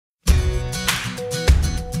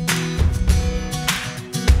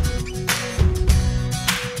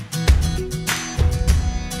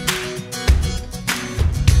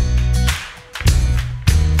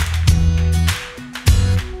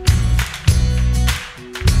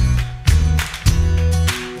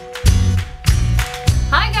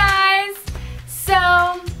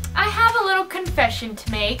confession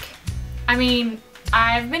to make. I mean,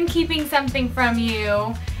 I've been keeping something from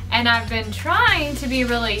you, and I've been trying to be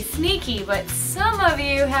really sneaky, but some of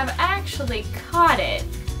you have actually caught it.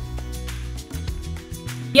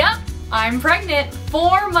 Yep, I'm pregnant,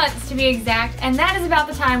 4 months to be exact, and that is about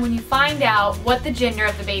the time when you find out what the gender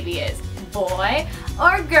of the baby is, boy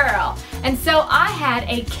or girl. And so I had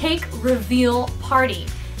a cake reveal party.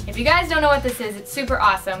 If you guys don't know what this is, it's super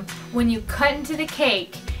awesome. When you cut into the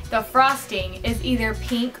cake, the frosting is either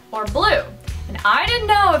pink or blue. And I didn't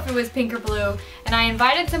know if it was pink or blue, and I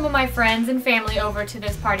invited some of my friends and family over to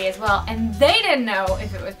this party as well, and they didn't know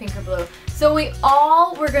if it was pink or blue. So we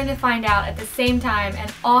all were going to find out at the same time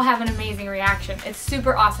and all have an amazing reaction. It's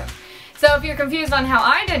super awesome. So if you're confused on how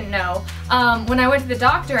I didn't know, when I went to the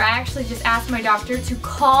doctor, I actually just asked my doctor to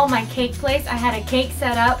call my cake place. I had a cake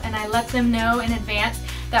set up and I let them know in advance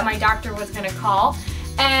that my doctor was going to call.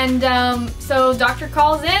 And so doctor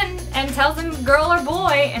calls in and tells them girl or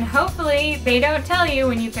boy, and hopefully they don't tell you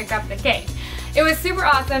when you pick up the cake. It was super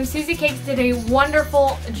awesome. Susie Cakes did a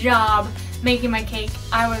wonderful job making my cake.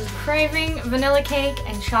 I was craving vanilla cake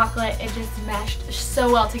and chocolate. It just meshed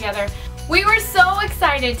so well together. We were so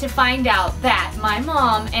excited to find out that my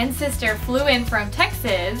mom and sister flew in from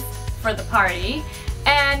Texas for the party.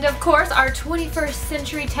 And of course, our 21st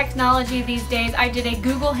century technology these days, I did a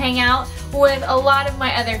Google Hangout with a lot of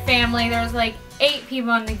my other family. There was like 8 people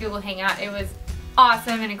on the Google Hangout. It was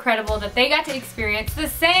awesome and incredible that they got to experience the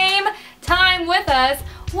same time with us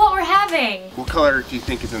what we're having. What color do you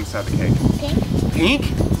think is inside the cake? Pink. Pink?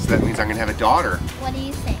 So that means I'm going to have a daughter. What do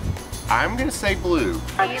you think? I'm going to say blue.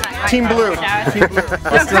 Team blue. Team blue.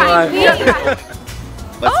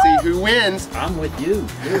 Let's see who wins. I'm with you.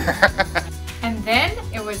 And then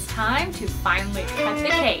it was time to finally cut the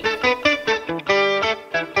cake.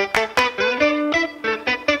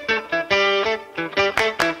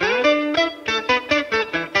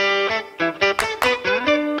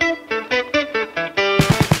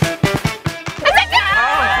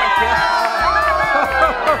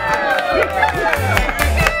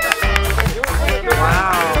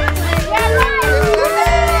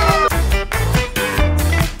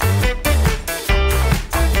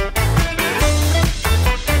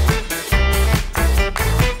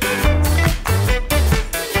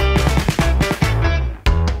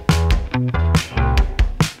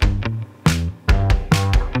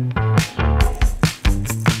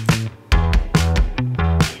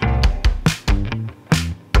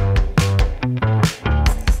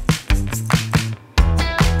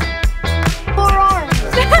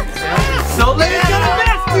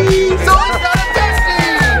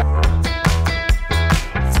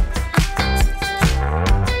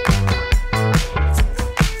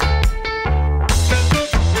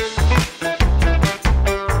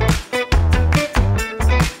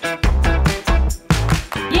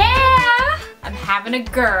 A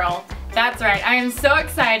girl. That's right. I am so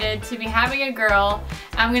excited to be having a girl.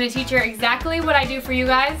 I'm going to teach her exactly what I do for you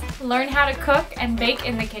guys, learn how to cook and bake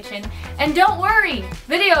in the kitchen. And don't worry,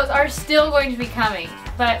 videos are still going to be coming,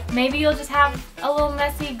 but maybe you'll just have a little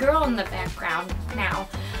messy girl in the background now.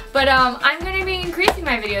 But I'm going to be increasing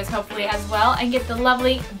my videos hopefully as well and get the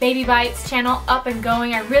Lovely Baby Bites channel up and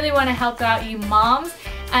going. I really want to help out you moms.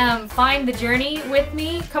 Find the journey with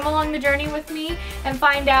me, come along the journey with me, and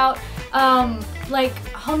find out like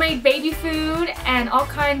homemade baby food and all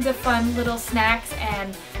kinds of fun little snacks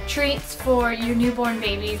and treats for your newborn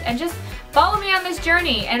babies, and just follow me on this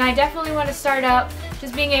journey. And I definitely want to start up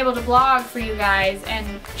just being able to blog for you guys and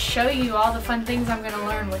show you all the fun things I'm going to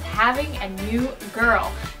learn with having a new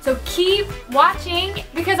girl. So keep watching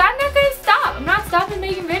because I'm not going to stop. I'm not stopping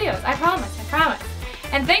making videos. I promise. I promise.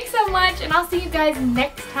 And thanks so much, and I'll see you guys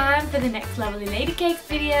next time for the next Lovely Lady Cakes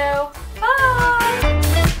video. Bye!